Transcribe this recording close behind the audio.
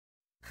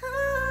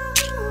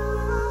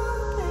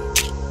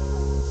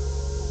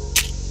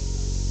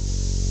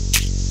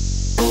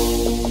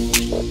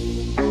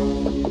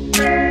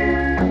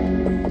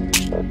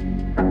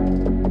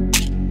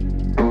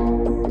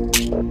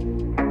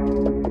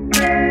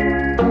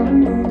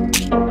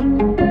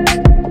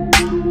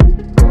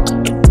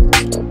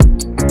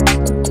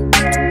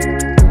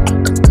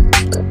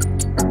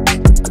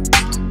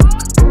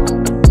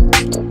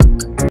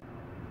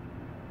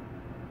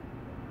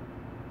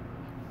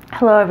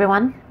Hello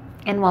everyone,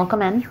 and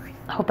welcome in.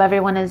 Hope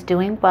everyone is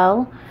doing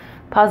well.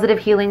 Positive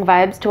healing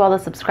vibes to all the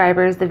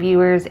subscribers, the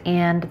viewers,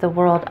 and the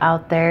world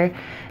out there.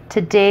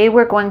 Today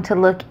we're going to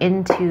look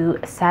into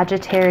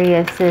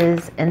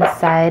Sagittarius's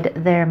inside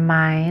their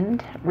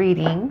mind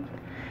reading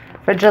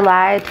for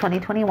July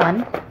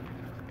 2021.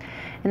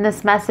 In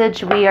this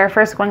message, we are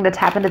first going to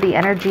tap into the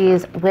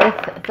energies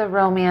with the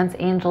Romance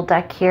Angel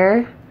deck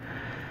here.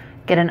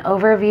 Get an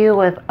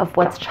overview of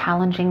what's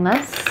challenging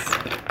this.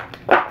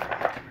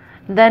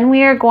 Then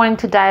we are going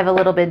to dive a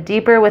little bit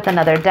deeper with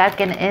another deck,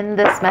 and in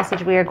this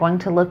message we are going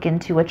to look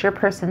into what your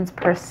person's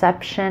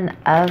perception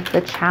of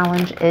the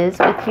challenge is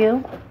with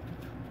you,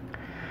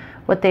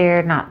 what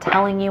they're not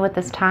telling you at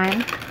this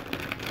time,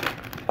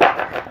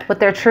 what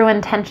their true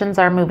intentions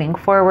are moving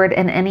forward,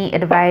 and any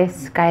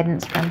advice,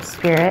 guidance from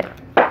Spirit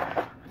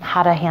on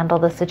how to handle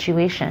the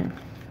situation.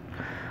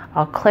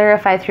 I'll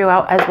clarify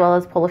throughout as well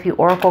as pull a few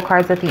oracle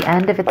cards at the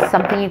end. If it's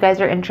something you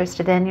guys are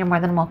interested in, you're more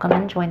than welcome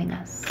in joining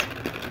us.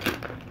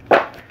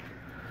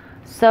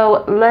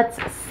 So let's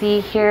see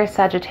here,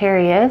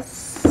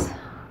 Sagittarius,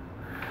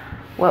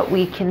 what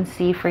we can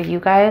see for you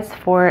guys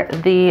for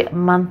the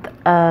month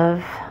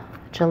of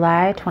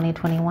July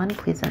 2021.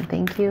 Please and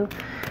thank you.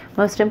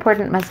 Most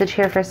important message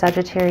here for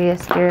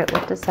Sagittarius Spirit.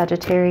 What does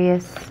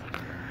Sagittarius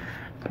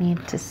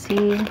need to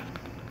see?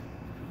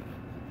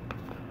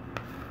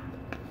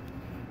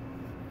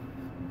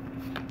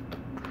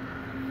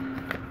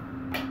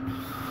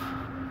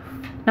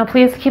 Now,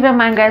 please keep in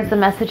mind, guys, the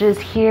messages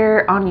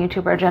here on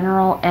YouTube are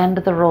general and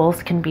the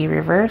roles can be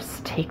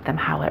reversed. Take them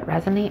how it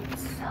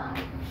resonates.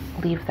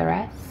 Leave the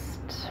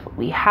rest.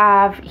 We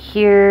have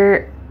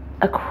here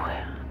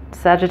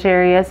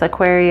Sagittarius,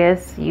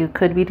 Aquarius. You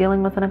could be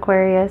dealing with an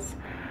Aquarius.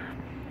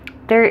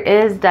 There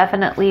is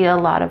definitely a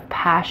lot of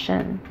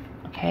passion,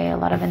 okay? A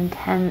lot of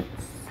intense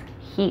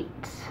heat,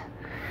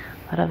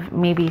 a lot of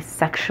maybe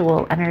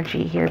sexual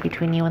energy here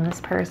between you and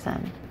this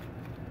person.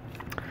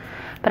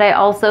 But I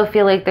also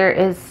feel like there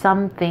is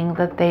something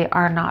that they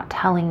are not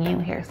telling you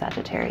here,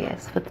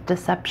 Sagittarius, with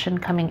deception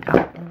coming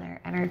out in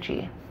their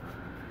energy.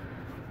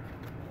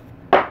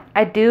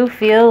 I do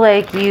feel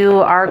like you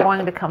are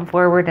going to come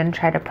forward and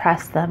try to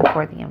press them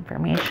for the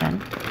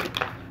information.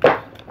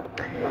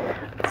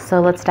 So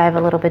let's dive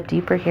a little bit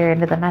deeper here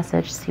into the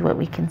message, see what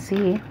we can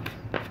see,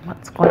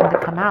 what's going to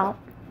come out.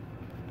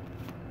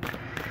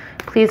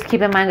 Please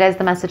keep in mind, guys,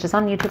 the messages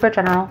on YouTube are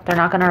general. They're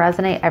not going to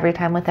resonate every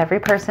time with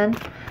every person.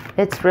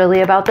 It's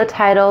really about the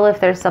title. If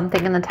there's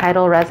something in the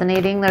title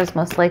resonating, there's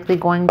most likely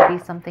going to be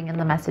something in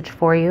the message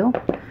for you.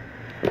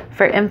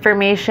 For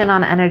information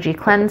on energy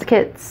cleanse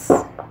kits,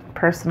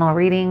 personal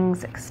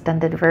readings,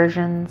 extended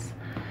versions,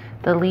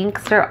 the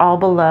links are all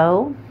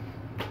below.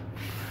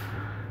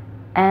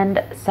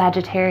 And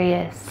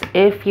Sagittarius,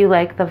 if you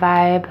like the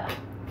vibe,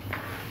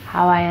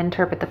 how I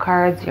interpret the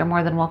cards, you're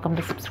more than welcome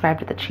to subscribe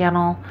to the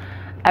channel.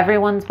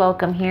 Everyone's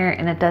welcome here,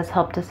 and it does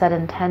help to set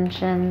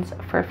intentions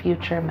for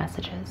future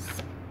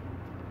messages.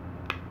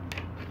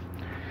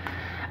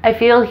 I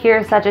feel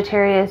here,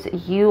 Sagittarius,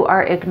 you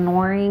are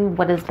ignoring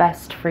what is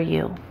best for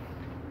you.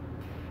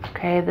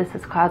 Okay, this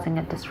is causing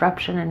a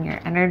disruption in your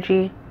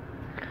energy.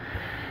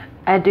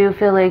 I do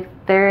feel like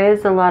there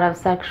is a lot of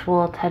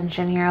sexual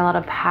tension here, a lot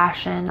of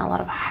passion, a lot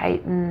of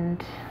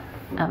heightened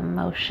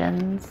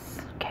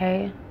emotions,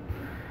 okay?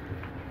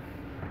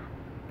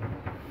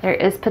 There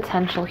is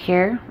potential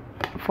here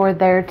for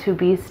there to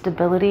be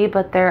stability,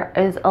 but there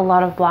is a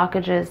lot of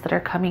blockages that are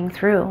coming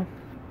through.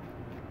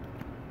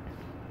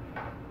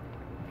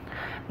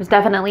 There's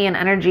definitely an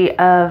energy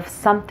of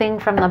something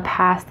from the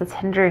past that's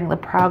hindering the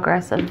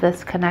progress of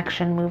this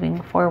connection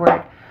moving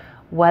forward,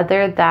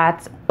 whether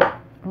that's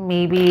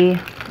maybe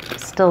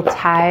still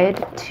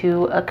tied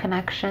to a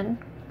connection,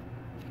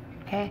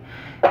 okay?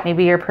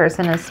 Maybe your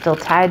person is still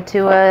tied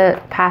to a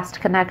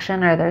past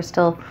connection, or they're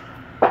still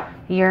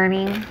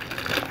yearning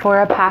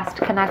for a past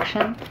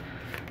connection.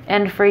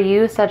 And for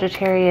you,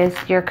 Sagittarius,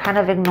 you're kind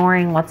of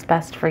ignoring what's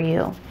best for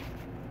you.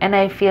 And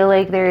I feel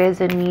like there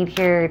is a need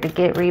here to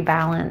get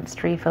rebalanced,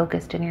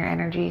 refocused in your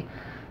energy.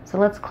 So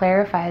let's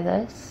clarify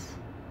this.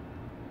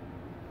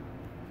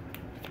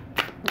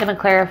 I'm going to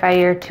clarify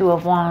your Two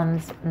of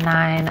Wands,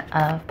 Nine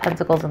of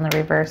Pentacles in the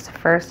reverse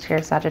first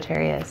here,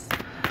 Sagittarius.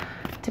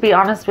 To be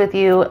honest with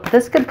you,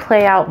 this could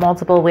play out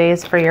multiple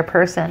ways for your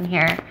person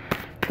here.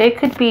 They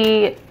could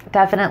be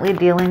definitely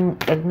dealing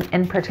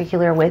in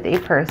particular with a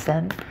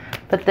person,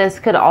 but this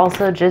could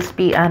also just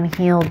be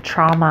unhealed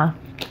trauma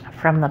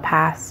from the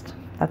past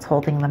that's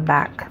holding them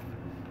back.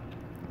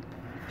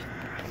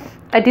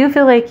 I do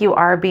feel like you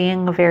are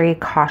being very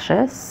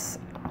cautious,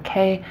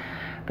 okay?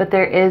 But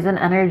there is an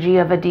energy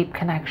of a deep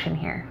connection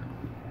here,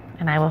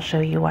 and I will show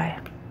you why.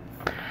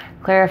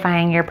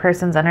 Clarifying your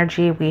person's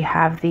energy, we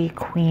have the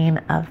Queen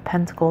of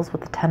Pentacles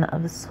with the Ten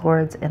of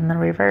Swords in the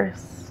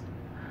reverse.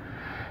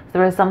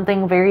 There is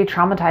something very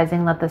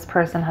traumatizing that this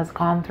person has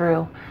gone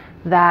through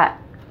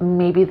that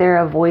maybe they're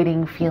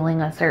avoiding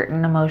feeling a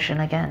certain emotion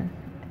again.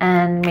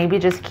 And maybe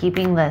just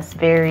keeping this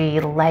very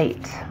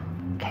light,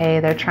 okay?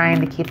 They're trying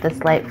to keep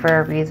this light for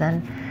a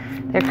reason.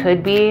 There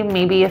could be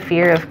maybe a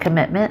fear of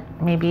commitment,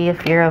 maybe a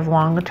fear of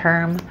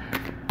long-term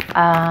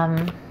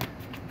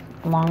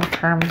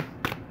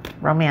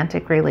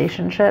romantic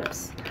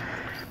relationships.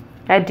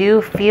 I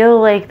do feel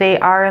like they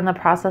are in the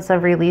process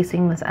of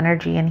releasing this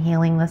energy and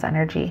healing this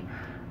energy.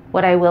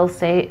 What I will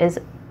say is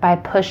by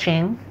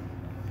pushing,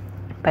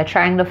 by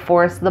trying to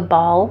force the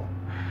ball,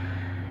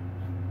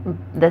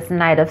 this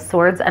Knight of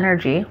Swords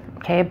energy,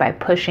 okay, by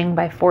pushing,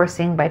 by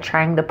forcing, by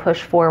trying to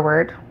push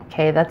forward,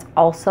 okay, that's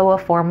also a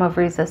form of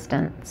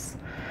resistance.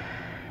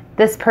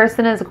 This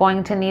person is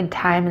going to need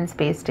time and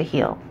space to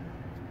heal.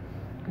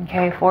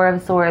 Okay, Four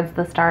of Swords,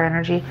 the star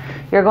energy.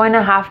 You're going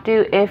to have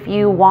to, if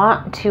you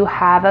want to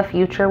have a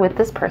future with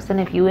this person,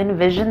 if you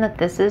envision that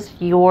this is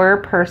your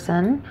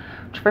person,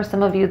 which for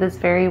some of you this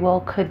very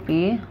well could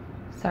be.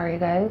 Sorry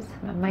guys,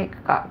 my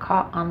mic got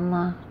caught on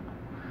the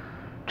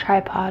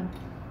tripod.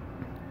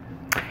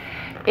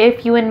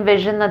 If you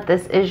envision that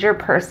this is your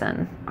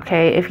person,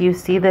 okay, if you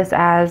see this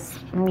as,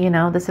 you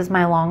know, this is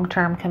my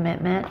long-term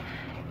commitment,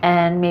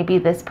 and maybe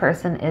this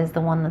person is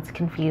the one that's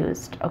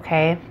confused,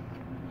 okay,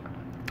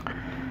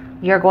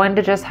 you're going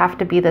to just have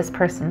to be this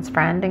person's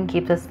friend and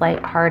keep this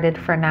lighthearted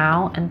for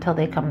now until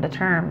they come to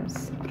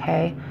terms,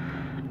 okay?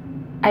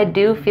 I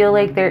do feel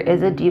like there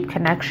is a deep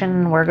connection,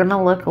 and we're going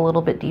to look a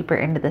little bit deeper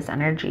into this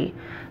energy,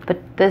 but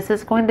this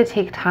is going to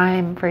take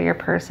time for your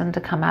person to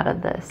come out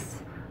of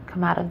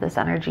this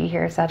energy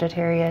here,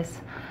 Sagittarius.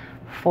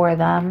 For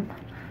them,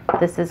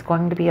 this is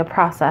going to be a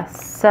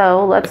process.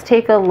 So let's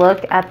take a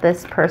look at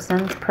this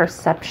person's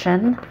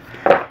perception.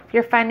 If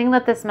you're finding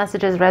that this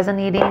message is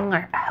resonating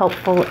or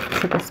helpful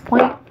to this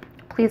point,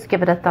 please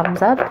give it a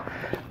thumbs up.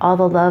 All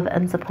the love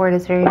and support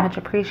is very much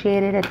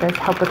appreciated. It does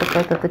help with the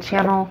growth of the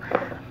channel,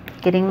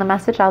 getting the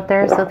message out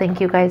there. So thank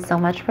you guys so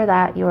much for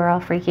that. You are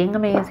all freaking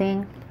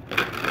amazing.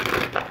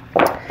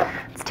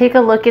 Let's take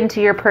a look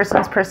into your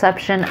person's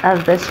perception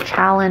of this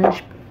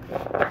challenge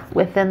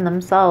within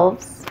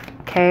themselves,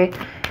 okay,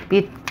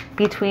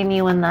 between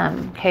you and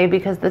them, okay,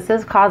 because this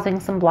is causing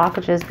some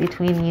blockages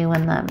between you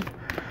and them.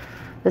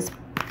 This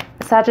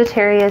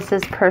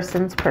Sagittarius's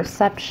person's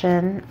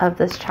perception of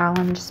this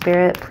challenge,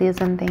 Spirit, please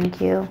and thank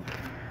you.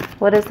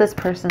 What is this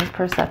person's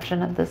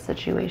perception of this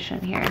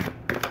situation here?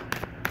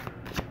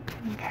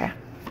 Okay.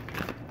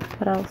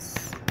 What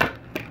else?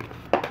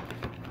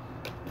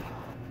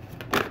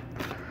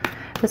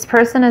 This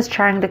person is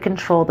trying to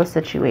control the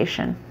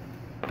situation.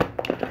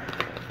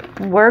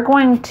 We're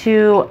going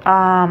to,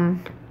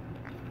 I'm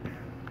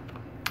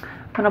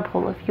going to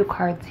pull a few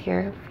cards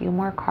here, a few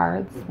more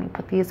cards. Let me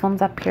put these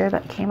ones up here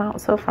that came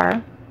out so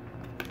far.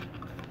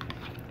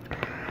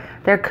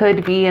 There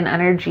could be an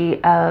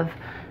energy of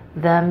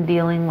them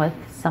dealing with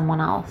someone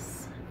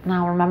else.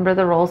 Now remember,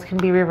 the roles can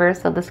be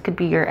reversed, so this could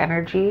be your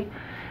energy.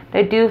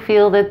 I do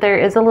feel that there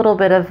is a little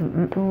bit of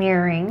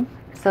mirroring,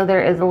 so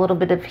there is a little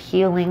bit of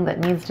healing that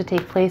needs to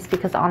take place,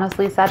 because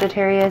honestly,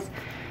 Sagittarius,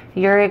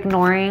 you're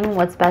ignoring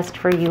what's best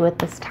for you at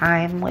this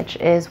time, which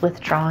is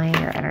withdrawing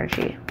your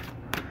energy.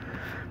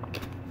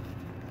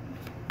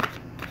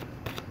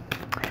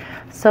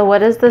 So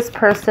what is this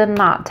person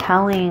not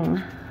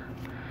telling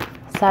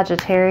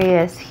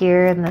Sagittarius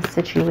here in this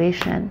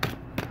situation?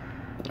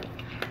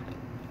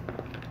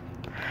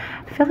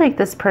 I feel like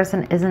this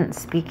person isn't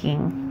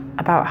speaking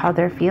about how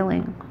they're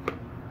feeling.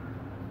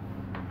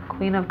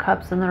 Queen of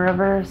Cups in the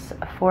reverse,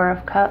 Four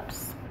of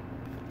Cups,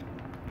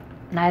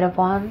 Knight of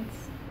Wands.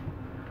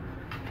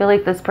 I feel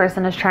like this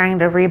person is trying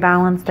to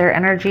rebalance their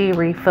energy,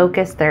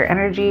 refocus their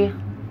energy,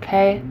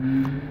 okay?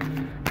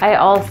 I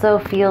also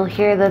feel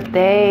here that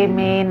they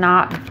may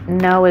not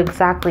know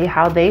exactly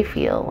how they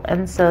feel,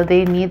 and so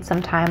they need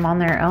some time on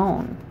their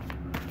own.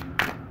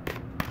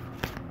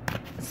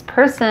 This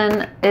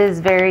person is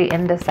very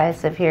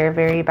indecisive here,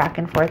 very back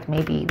and forth,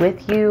 maybe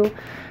with you,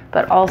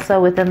 but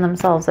also within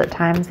themselves. At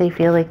times they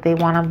feel like they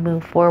want to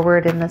move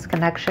forward in this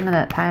connection, and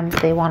at times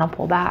they want to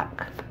pull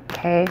back,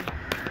 okay?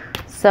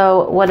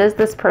 So what is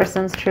this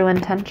person's true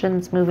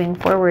intentions moving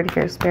forward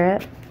here,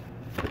 Spirit?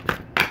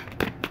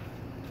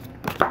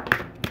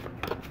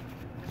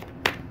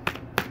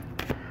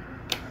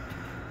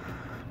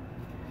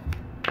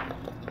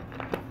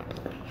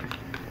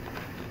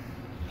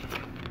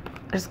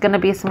 There's going to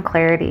be some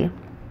clarity.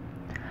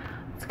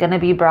 It's going to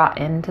be brought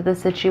into the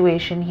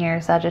situation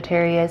here,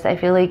 Sagittarius. I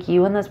feel like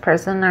you and this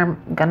person are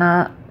going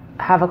to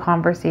have a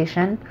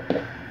conversation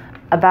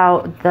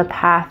about the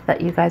path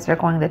that you guys are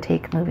going to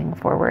take moving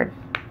forward.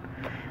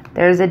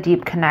 There's a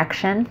deep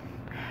connection.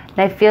 And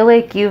I feel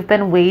like you've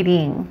been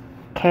waiting,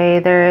 okay?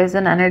 There is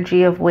an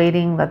energy of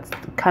waiting that's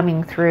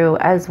coming through,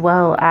 as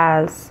well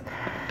as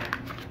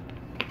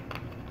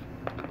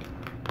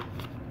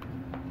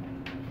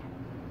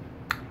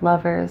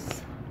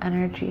Lovers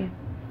energy.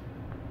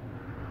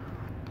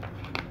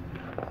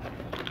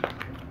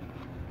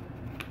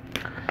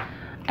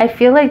 I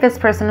feel like this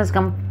person is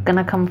going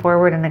to come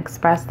forward and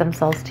express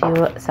themselves to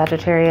you,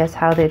 Sagittarius,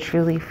 how they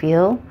truly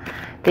feel.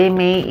 They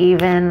may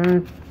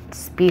even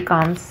speak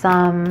on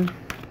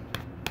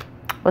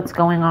what's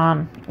going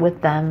on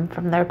with them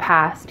from their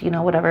past, you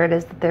know, whatever it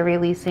is that they're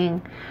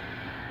releasing.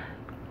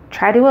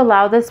 Try to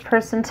allow this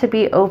person to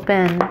be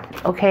open,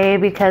 okay?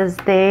 Because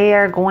they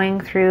are going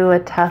through a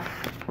tough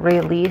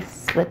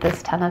release with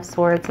this Ten of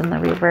Swords in the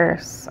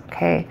reverse,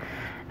 okay?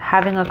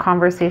 Having a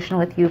conversation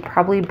with you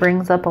probably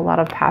brings up a lot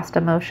of past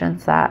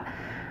emotions that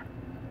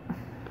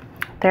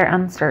they're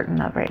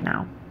uncertain of right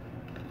now,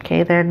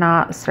 okay? They're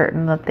not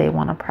certain that they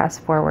want to press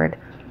forward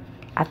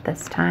at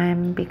this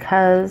time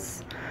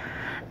because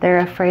they're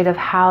afraid of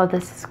how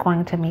this is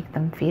going to make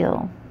them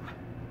feel.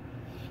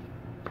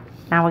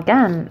 Now,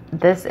 again,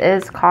 this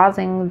is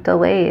causing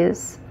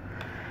delays.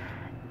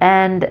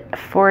 And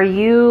for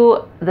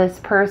you, this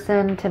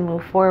person, to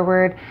move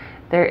forward,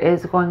 there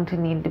is going to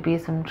need to be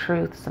some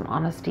truth, some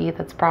honesty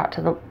that's brought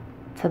to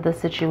the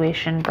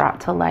situation,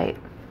 brought to light.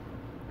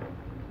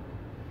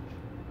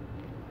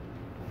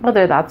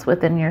 Whether that's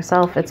within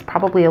yourself, it's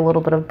probably a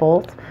little bit of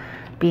both.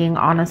 Being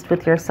honest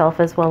with yourself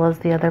as well as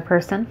the other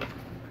person,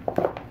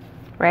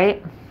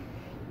 right?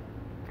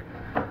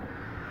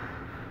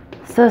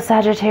 So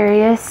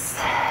Sagittarius,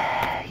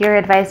 your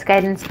advice,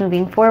 guidance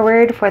moving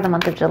forward for the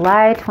month of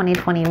July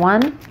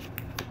 2021.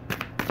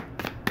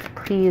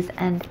 Please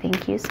and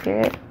thank you,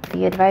 Spirit.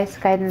 The advice,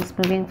 guidance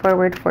moving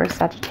forward for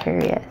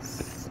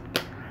Sagittarius.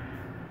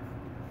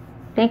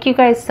 Thank you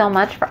guys so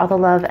much for all the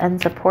love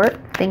and support.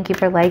 Thank you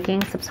for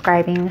liking,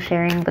 subscribing,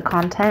 sharing the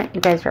content.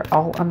 You guys are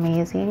all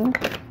amazing.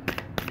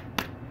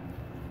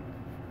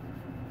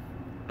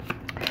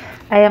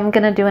 I am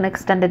going to do an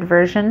extended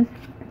version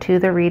to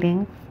the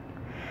reading.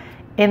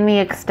 In the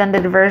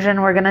extended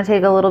version, we're going to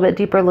take a little bit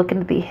deeper look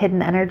into the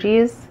hidden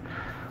energies.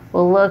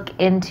 We'll look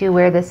into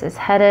where this is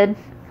headed,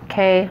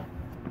 okay?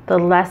 The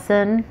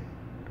lesson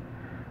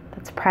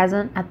that's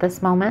present at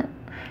this moment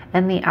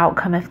and the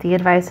outcome if the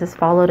advice is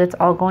followed. It's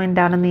all going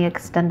down in the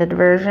extended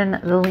version.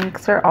 The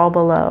links are all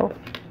below.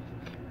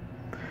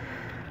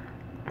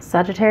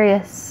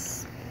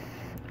 Sagittarius,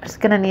 there's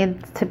going to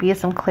need to be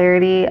some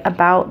clarity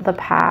about the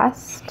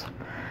past.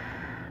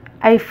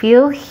 I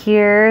feel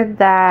here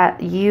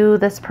that you,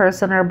 this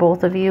person, or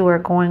both of you are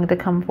going to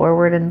come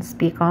forward and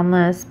speak on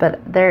this, but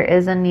there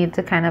is a need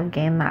to kind of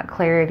gain that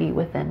clarity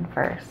within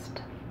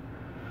first.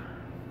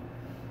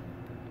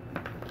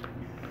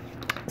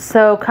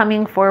 So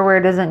coming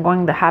forward isn't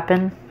going to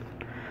happen.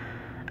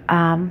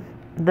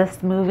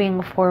 This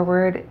moving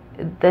forward,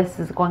 this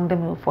is going to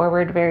move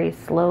forward very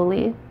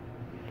slowly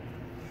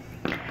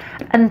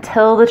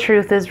until the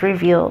truth is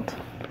revealed,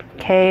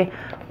 okay?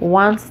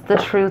 Once the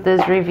truth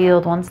is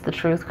revealed, once the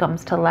truth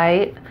comes to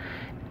light,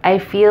 I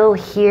feel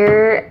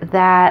here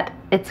that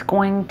it's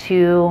going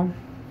to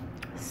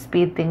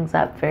speed things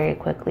up very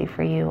quickly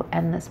for you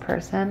and this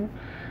person,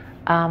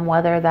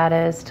 whether that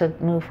is to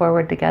move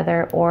forward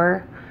together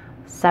or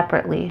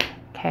separately,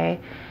 okay?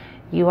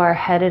 You are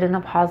headed in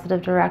a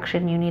positive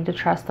direction. You need to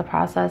trust the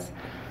process.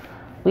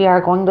 We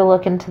are going to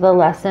look into the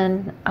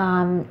lesson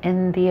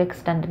in the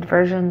extended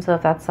version, so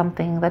if that's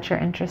something that you're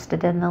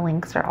interested in, the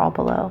links are all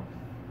below.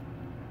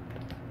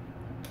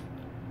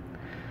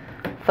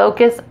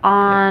 Focus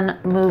on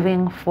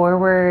moving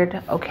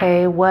forward,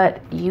 okay?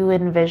 What you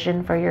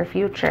envision for your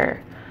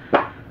future.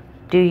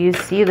 Do you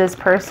see this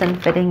person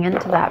fitting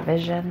into that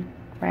vision,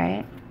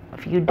 right?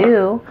 If you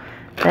do,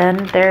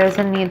 then there is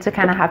a need to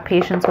kind of have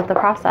patience with the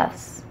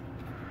process.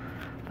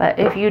 But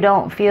if you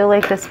don't feel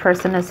like this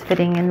person is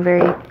fitting in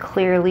very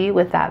clearly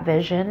with that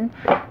vision,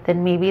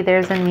 then maybe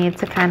there's a need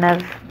to kind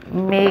of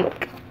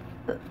make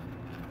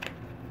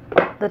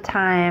the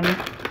time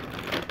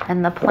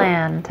and the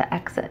plan to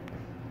exit.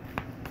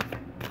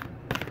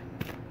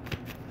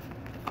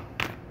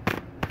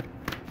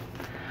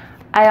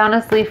 I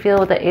honestly feel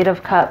with the Eight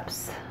of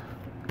Cups,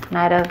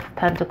 Knight of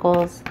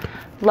Pentacles,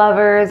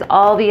 Lovers,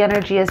 all the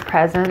energy is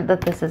present that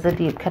this is a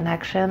deep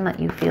connection that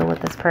you feel with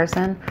this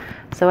person.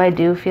 So I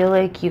do feel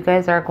like you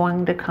guys are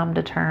going to come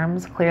to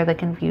terms, clear the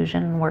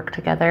confusion, and work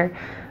together.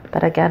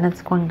 But again,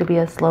 it's going to be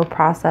a slow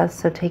process.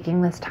 So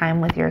taking this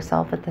time with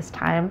yourself at this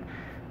time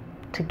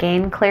to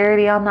gain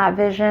clarity on that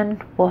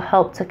vision will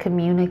help to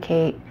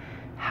communicate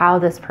how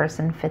this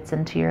person fits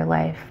into your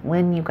life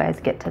when you guys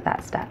get to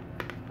that step.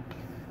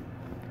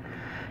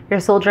 Your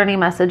soul journey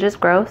message is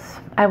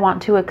growth. I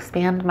want to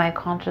expand my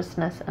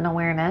consciousness and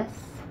awareness.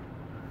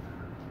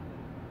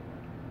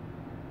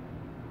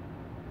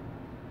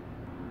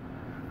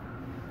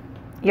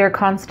 You're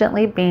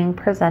constantly being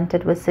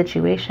presented with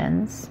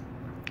situations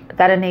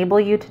that enable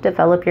you to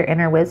develop your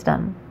inner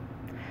wisdom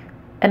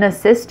and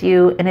assist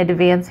you in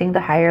advancing to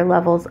higher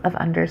levels of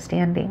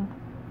understanding.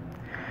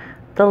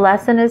 The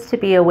lesson is to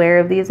be aware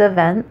of these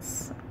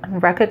events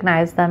and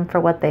recognize them for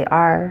what they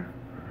are.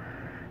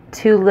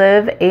 To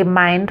live a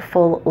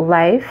mindful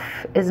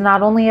life is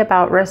not only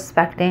about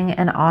respecting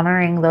and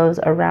honoring those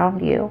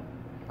around you.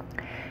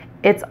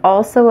 It's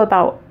also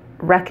about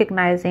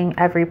recognizing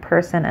every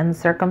person and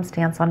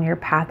circumstance on your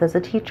path as a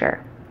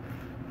teacher.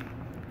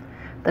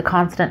 The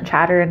constant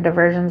chatter and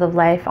diversions of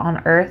life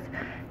on earth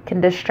can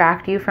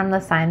distract you from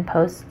the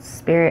signposts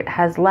Spirit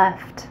has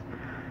left.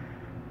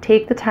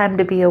 Take the time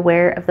to be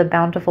aware of the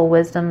bountiful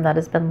wisdom that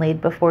has been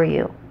laid before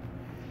you.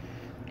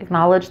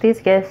 Acknowledge these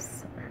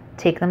gifts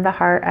Take them to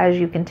heart as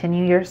you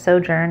continue your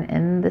sojourn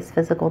in this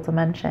physical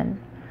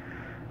dimension.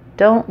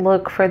 Don't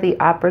look for the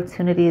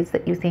opportunities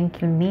that you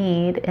think you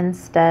need.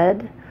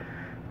 Instead,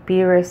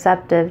 be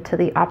receptive to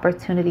the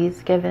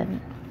opportunities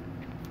given.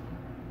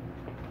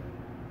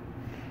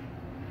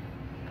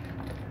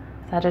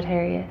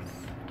 Sagittarius,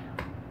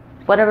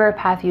 whatever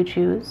path you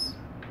choose,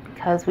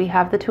 because we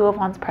have the Two of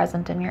Wands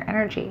present in your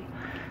energy,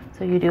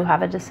 so you do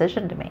have a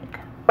decision to make.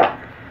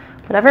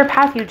 Whatever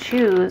path you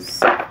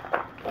choose,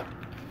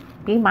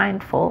 be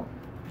mindful,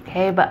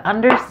 okay? But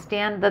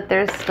understand that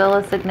there's still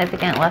a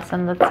significant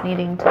lesson that's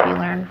needing to be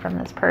learned from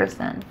this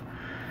person.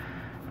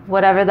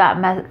 Whatever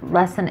that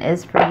lesson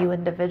is for you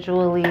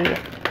individually,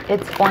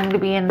 it's going to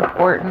be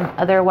important.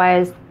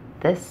 Otherwise,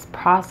 this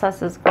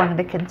process is going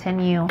to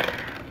continue.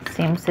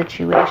 Same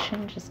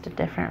situation, just a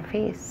different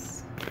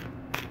face.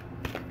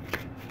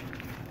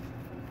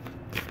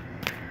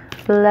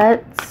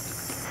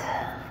 Let's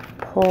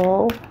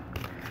pull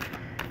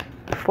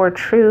for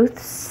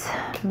truth's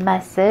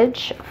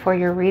message for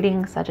your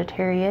reading,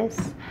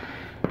 Sagittarius.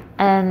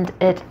 And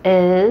it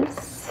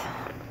is,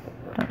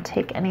 don't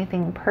take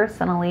anything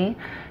personally,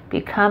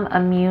 become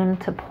immune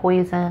to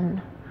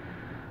poison.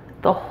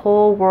 The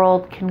whole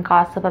world can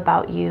gossip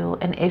about you,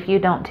 and if you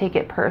don't take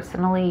it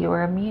personally,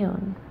 you're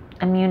immune.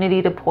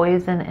 Immunity to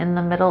poison in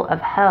the middle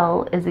of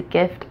hell is a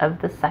gift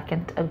of the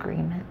second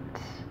agreement.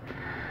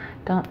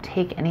 Don't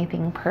take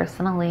anything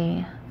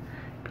personally.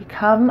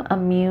 Become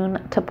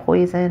immune to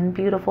poison.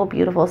 Beautiful,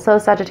 beautiful. So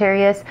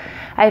Sagittarius,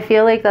 I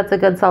feel like that's a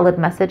good solid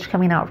message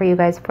coming out for you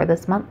guys for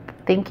this month.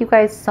 Thank you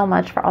guys so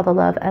much for all the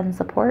love and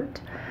support.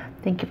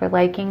 Thank you for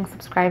liking,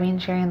 subscribing,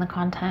 sharing the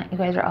content. You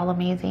guys are all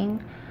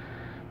amazing.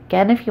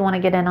 Again, if you want to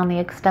get in on the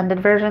extended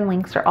version,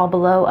 links are all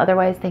below.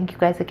 Otherwise, thank you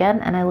guys again,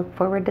 and I look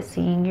forward to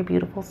seeing your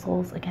beautiful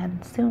souls again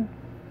soon.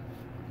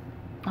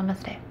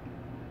 Namaste.